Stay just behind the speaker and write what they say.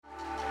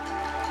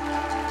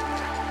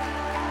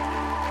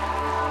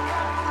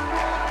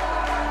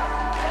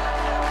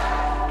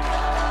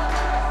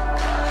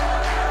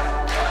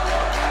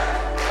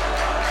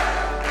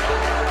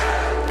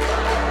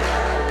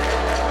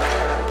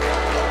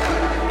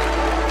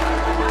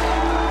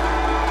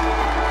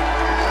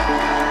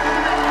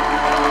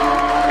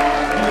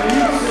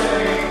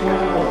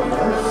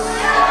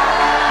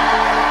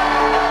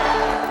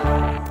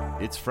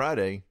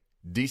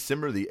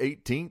December the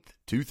 18th,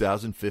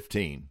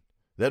 2015.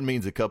 That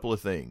means a couple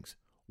of things.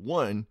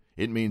 One,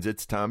 it means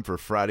it's time for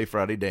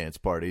Friday dance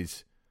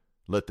parties.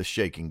 Let the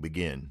shaking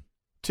begin.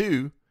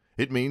 Two,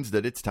 it means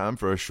that it's time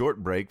for a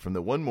short break from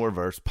the One More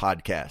Verse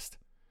podcast.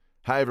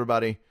 Hi,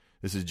 everybody.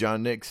 This is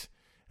John Nix,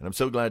 and I'm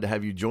so glad to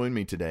have you join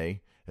me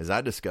today as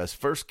I discuss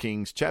 1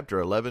 Kings chapter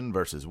 11,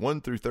 verses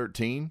 1 through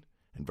 13,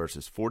 and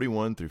verses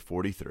 41 through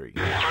 43.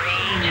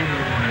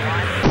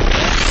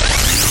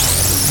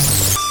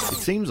 It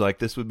seems like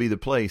this would be the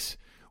place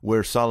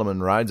where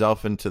Solomon rides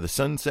off into the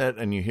sunset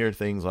and you hear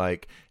things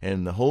like,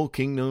 and the whole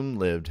kingdom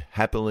lived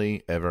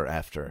happily ever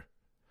after.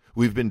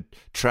 We've been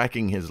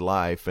tracking his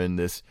life, and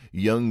this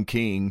young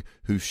king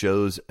who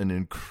shows an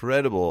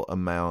incredible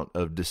amount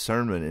of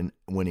discernment, and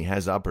when he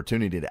has the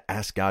opportunity to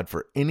ask God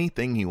for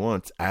anything he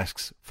wants,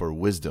 asks for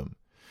wisdom.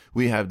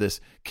 We have this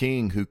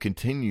king who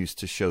continues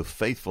to show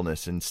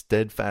faithfulness and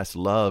steadfast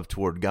love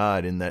toward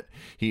God, in that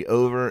he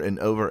over and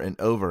over and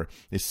over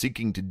is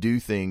seeking to do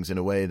things in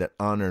a way that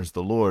honors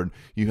the Lord.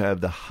 You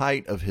have the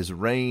height of his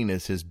reign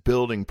as his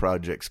building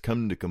projects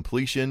come to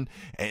completion,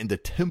 and the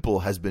temple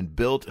has been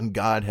built and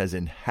God has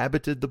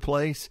inhabited the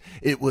place.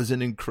 It was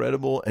an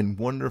incredible and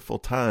wonderful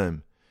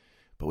time.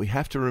 But we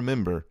have to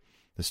remember,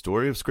 the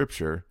story of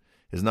Scripture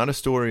is not a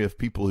story of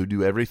people who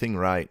do everything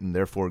right and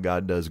therefore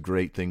God does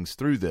great things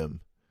through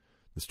them.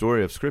 The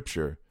story of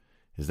Scripture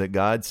is that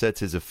God sets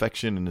his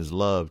affection and his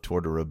love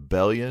toward a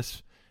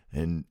rebellious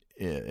and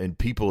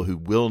people who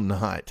will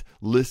not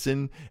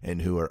listen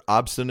and who are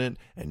obstinate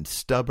and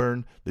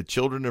stubborn, the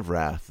children of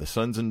wrath, the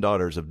sons and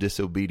daughters of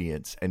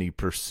disobedience, and he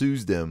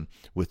pursues them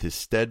with his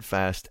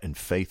steadfast and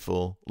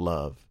faithful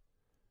love.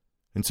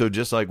 And so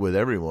just like with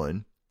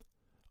everyone,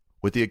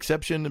 with the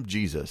exception of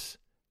Jesus,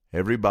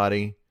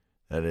 everybody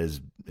that has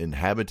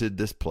inhabited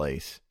this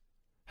place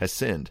has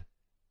sinned.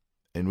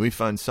 And we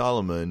find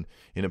Solomon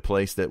in a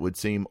place that would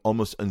seem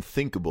almost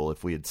unthinkable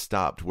if we had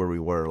stopped where we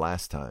were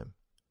last time.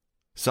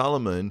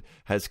 Solomon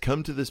has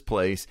come to this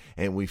place,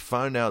 and we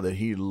find out that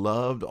he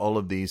loved all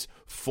of these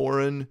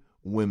foreign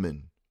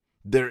women.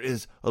 There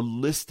is a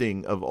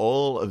listing of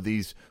all of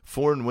these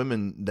foreign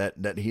women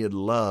that he had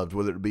loved,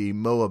 whether it be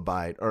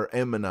Moabite or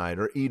Ammonite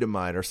or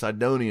Edomite or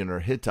Sidonian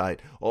or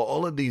Hittite,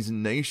 all of these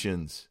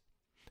nations.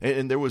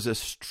 And there was a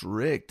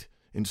strict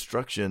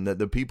instruction that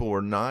the people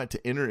were not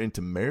to enter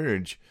into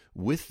marriage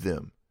with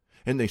them.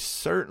 And they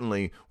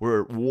certainly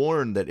were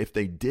warned that if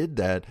they did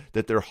that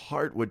their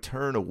heart would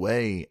turn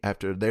away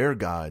after their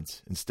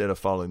gods instead of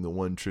following the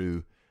one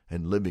true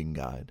and living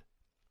God.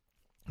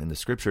 And the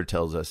Scripture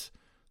tells us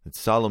that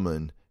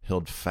Solomon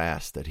held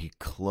fast, that he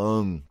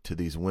clung to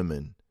these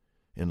women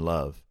in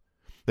love.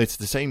 It's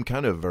the same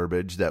kind of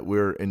verbiage that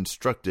we're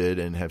instructed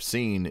and have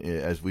seen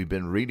as we've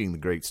been reading the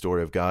great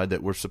story of God,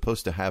 that we're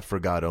supposed to have for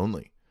God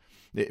only.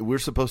 We're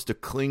supposed to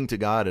cling to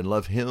God and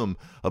love him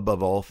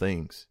above all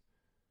things.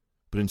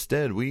 But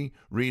instead, we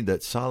read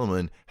that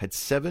Solomon had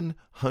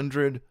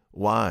 700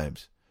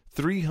 wives,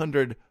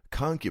 300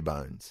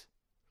 concubines,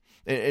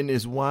 and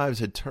his wives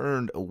had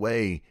turned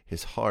away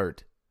his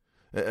heart.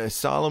 As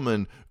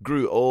Solomon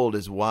grew old,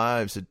 his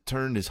wives had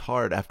turned his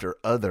heart after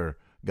other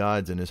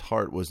gods, and his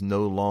heart was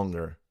no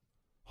longer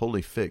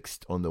wholly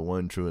fixed on the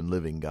one true and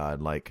living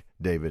God like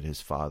David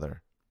his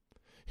father.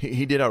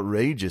 He did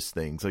outrageous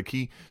things, like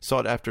he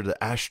sought after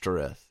the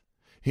Ashtoreth.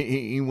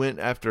 He went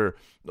after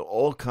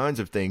all kinds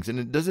of things, and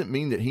it doesn't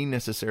mean that he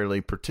necessarily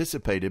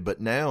participated,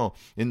 but now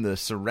in the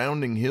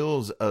surrounding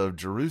hills of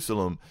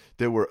Jerusalem,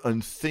 there were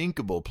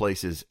unthinkable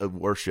places of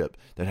worship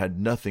that had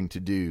nothing to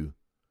do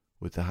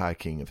with the high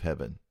King of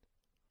heaven.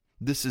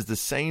 This is the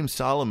same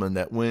Solomon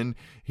that when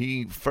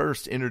he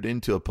first entered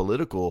into a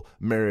political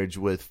marriage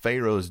with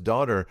Pharaoh's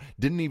daughter,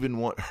 didn't even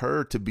want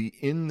her to be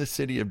in the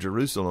city of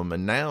Jerusalem.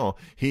 And now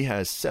he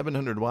has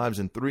 700 wives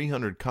and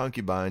 300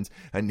 concubines,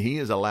 and he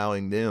is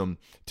allowing them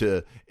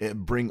to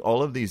bring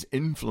all of these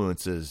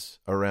influences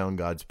around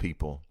God's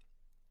people.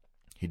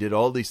 He did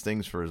all these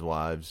things for his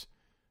wives,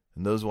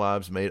 and those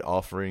wives made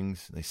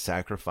offerings. They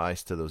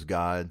sacrificed to those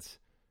gods,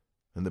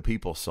 and the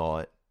people saw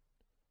it.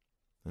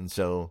 And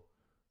so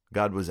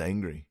God was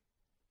angry.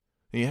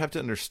 And you have to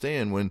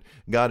understand, when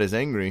God is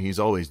angry, he's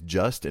always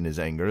just in his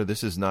anger.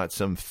 This is not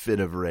some fit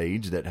of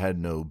rage that had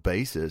no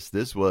basis.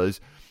 This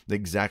was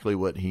exactly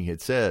what he had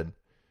said.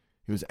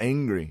 He was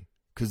angry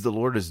because the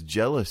Lord is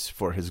jealous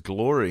for his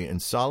glory,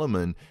 and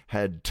Solomon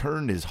had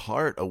turned his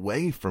heart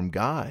away from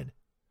God.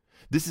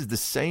 This is the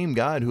same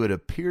God who had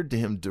appeared to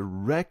him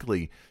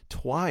directly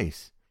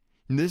twice.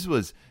 And this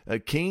was a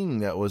king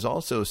that was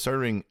also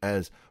serving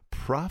as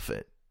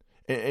prophet.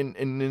 And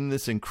in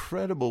this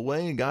incredible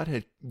way, God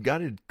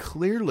had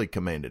clearly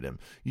commanded him,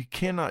 you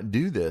cannot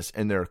do this,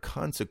 and there are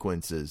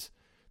consequences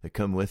that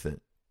come with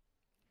it.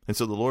 And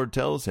so the Lord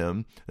tells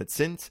him that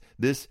since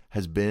this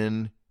has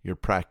been your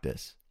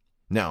practice,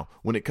 Now,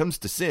 when it comes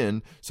to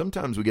sin,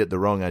 sometimes we get the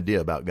wrong idea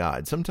about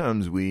God.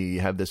 Sometimes we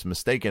have this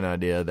mistaken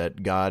idea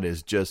that God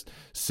is just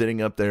sitting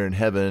up there in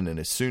heaven, and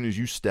as soon as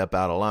you step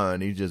out of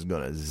line, he's just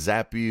going to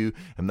zap you,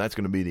 and that's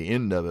going to be the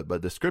end of it.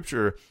 But the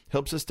scripture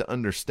helps us to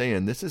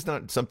understand this is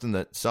not something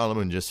that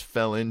Solomon just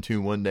fell into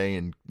one day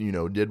and,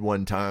 did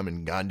one time,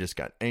 and God just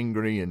got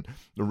angry and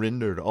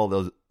rendered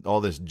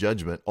all this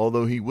judgment,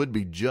 although he would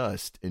be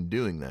just in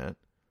doing that.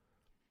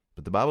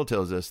 But the Bible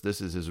tells us this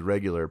is his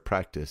regular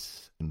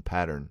practice and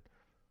pattern.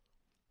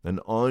 An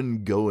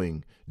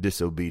ongoing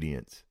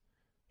disobedience.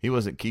 He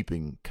wasn't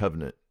keeping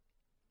covenant.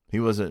 He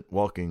wasn't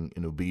walking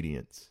in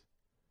obedience.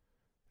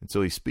 And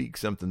so he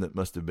speaks something that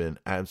must have been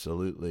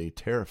absolutely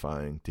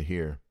terrifying to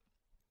hear.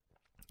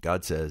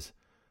 God says,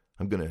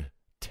 I'm going to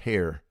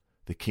tear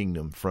the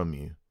kingdom from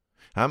you.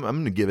 I'm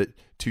going to give it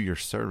to your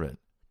servant.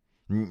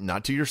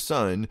 Not to your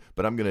son,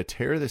 but I'm going to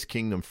tear this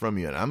kingdom from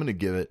you, and I'm going to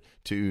give it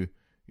to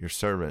your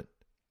servant.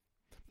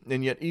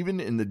 And yet,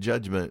 even in the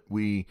judgment,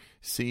 we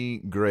see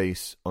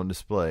grace on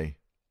display.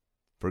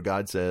 For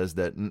God says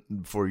that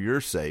for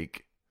your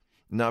sake,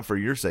 not for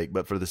your sake,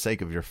 but for the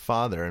sake of your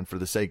father and for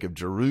the sake of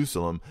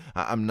Jerusalem,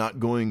 I'm not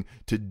going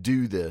to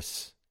do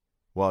this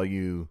while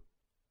you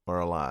are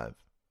alive.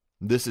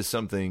 This is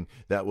something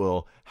that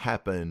will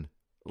happen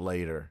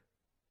later.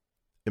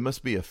 It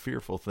must be a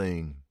fearful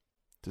thing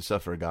to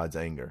suffer God's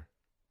anger,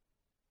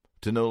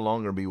 to no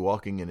longer be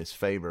walking in his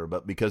favor,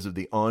 but because of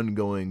the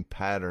ongoing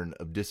pattern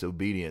of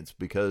disobedience,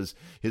 because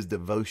his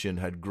devotion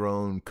had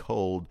grown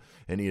cold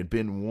and he had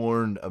been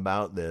warned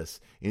about this,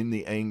 in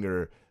the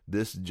anger,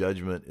 this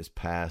judgment is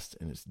passed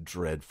and it's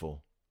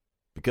dreadful.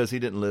 Because he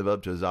didn't live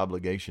up to his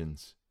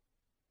obligations,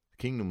 the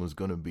kingdom was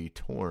going to be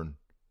torn.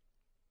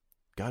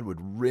 God would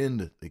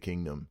rend the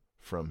kingdom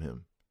from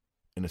him,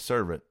 and a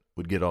servant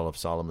would get all of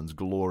Solomon's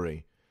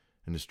glory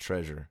and his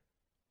treasure.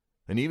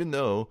 And even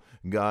though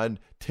God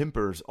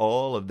tempers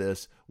all of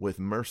this with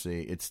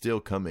mercy, it's still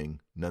coming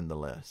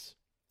nonetheless.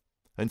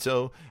 And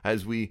so,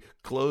 as we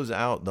close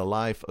out the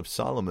life of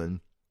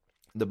Solomon,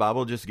 the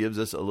Bible just gives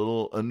us a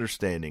little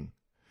understanding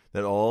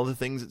that all the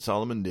things that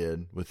Solomon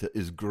did with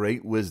his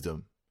great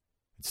wisdom,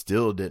 it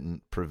still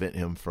didn't prevent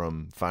him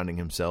from finding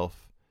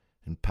himself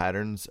in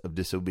patterns of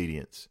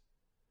disobedience.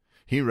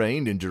 He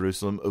reigned in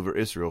Jerusalem over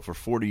Israel for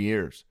 40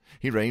 years.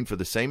 He reigned for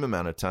the same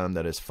amount of time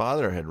that his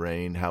father had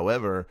reigned.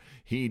 However,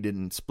 he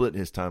didn't split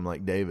his time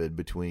like David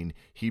between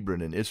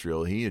Hebron and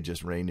Israel. He had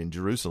just reigned in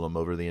Jerusalem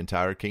over the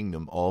entire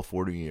kingdom, all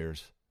 40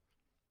 years.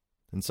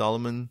 And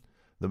Solomon,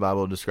 the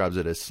Bible describes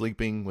it as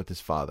sleeping with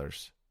his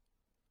fathers.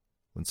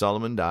 When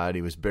Solomon died,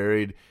 he was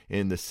buried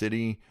in the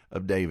city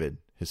of David,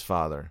 his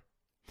father.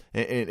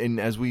 And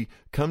as we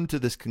come to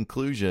this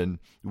conclusion,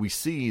 we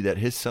see that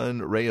his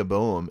son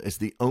Rehoboam is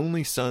the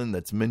only son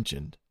that's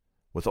mentioned.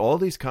 With all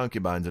these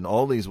concubines and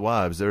all these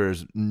wives, there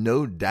is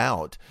no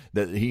doubt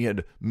that he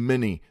had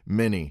many,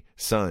 many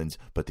sons.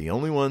 But the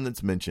only one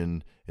that's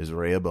mentioned is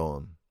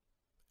Rehoboam.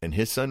 And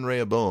his son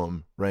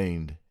Rehoboam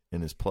reigned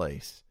in his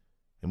place.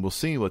 And we'll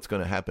see what's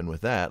going to happen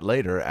with that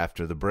later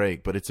after the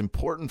break. But it's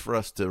important for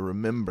us to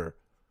remember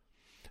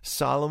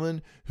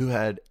Solomon, who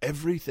had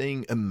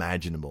everything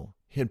imaginable.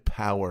 He had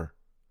power.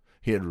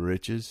 He had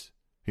riches.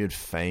 He had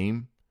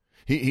fame.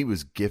 He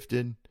was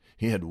gifted.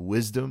 He had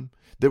wisdom.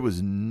 There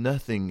was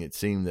nothing, it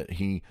seemed, that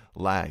he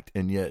lacked,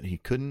 and yet he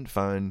couldn't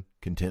find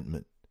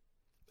contentment.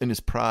 In his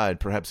pride,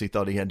 perhaps he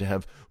thought he had to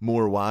have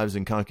more wives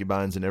and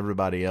concubines than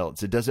everybody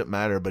else. It doesn't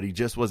matter, but he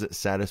just wasn't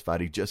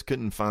satisfied. He just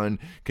couldn't find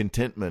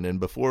contentment. And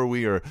before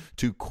we are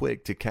too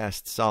quick to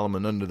cast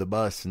Solomon under the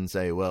bus and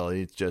say, well,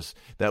 it's just,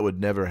 that would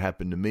never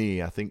happen to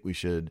me, I think we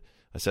should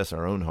assess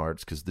our own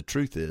hearts, because the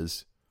truth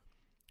is,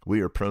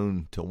 we are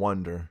prone to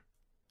wander.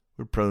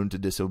 We're prone to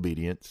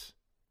disobedience.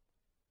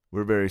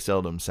 We're very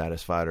seldom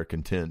satisfied or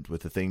content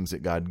with the things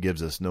that God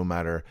gives us, no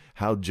matter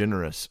how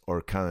generous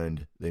or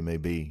kind they may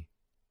be.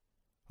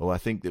 Oh, I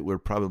think that we're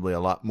probably a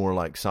lot more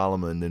like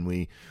Solomon than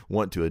we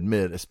want to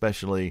admit,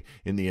 especially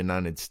in the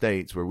United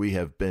States, where we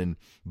have been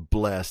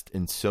blessed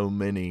in so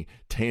many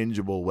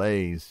tangible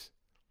ways.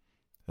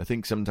 I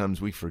think sometimes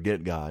we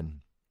forget God.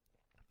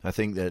 I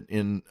think that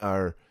in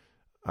our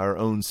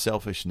own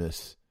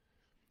selfishness,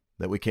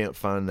 that we can't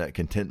find that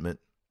contentment.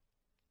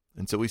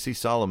 And so we see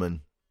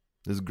Solomon,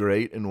 this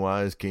great and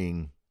wise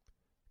king,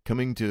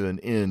 coming to an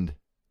end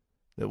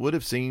that would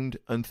have seemed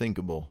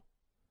unthinkable.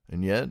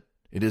 And yet,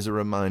 it is a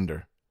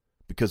reminder,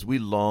 because we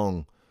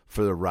long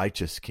for the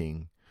righteous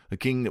king, a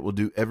king that will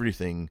do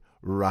everything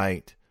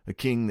right, a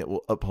king that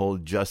will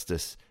uphold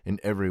justice in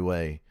every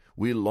way.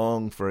 We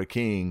long for a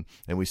king,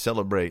 and we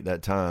celebrate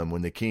that time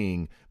when the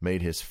king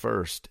made his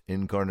first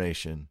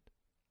incarnation.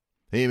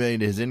 He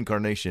made his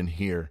incarnation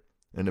here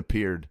and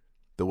appeared.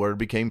 The Word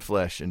became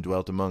flesh and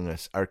dwelt among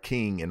us, our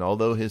King. And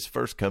although his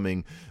first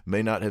coming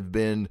may not have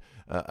been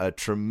a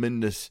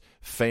tremendous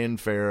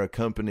fanfare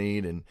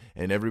accompanied and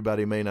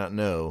everybody may not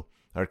know,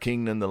 our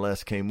King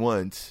nonetheless came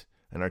once,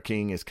 and our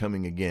King is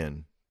coming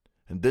again.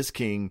 And this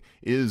King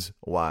is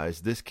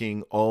wise. This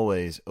King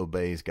always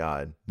obeys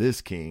God.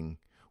 This King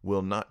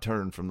will not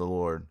turn from the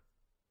Lord.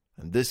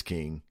 And this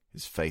King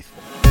is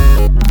faithful.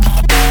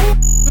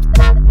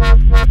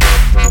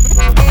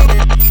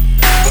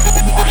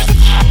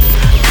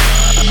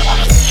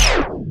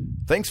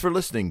 Thanks for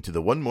listening to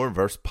the One More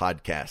Verse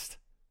podcast.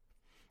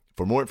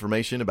 For more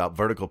information about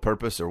Vertical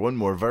Purpose or One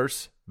More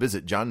Verse,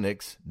 visit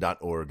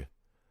johnnix.org.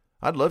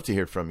 I'd love to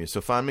hear from you,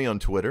 so find me on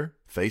Twitter,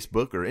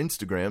 Facebook, or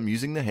Instagram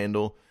using the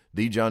handle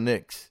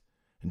TheJohnNix.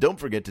 And don't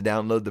forget to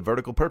download the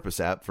Vertical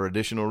Purpose app for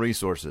additional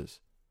resources.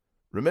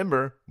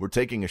 Remember, we're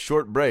taking a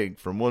short break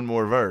from One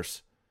More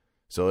Verse,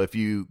 so if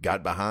you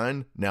got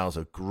behind, now's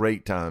a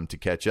great time to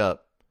catch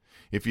up.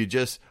 If you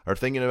just are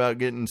thinking about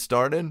getting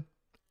started,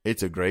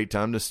 it's a great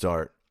time to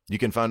start. You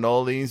can find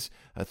all these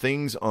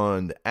things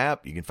on the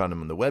app. You can find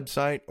them on the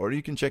website, or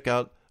you can check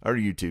out our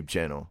YouTube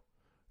channel.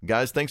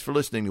 Guys, thanks for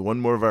listening to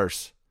One More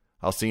Verse.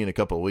 I'll see you in a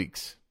couple of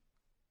weeks.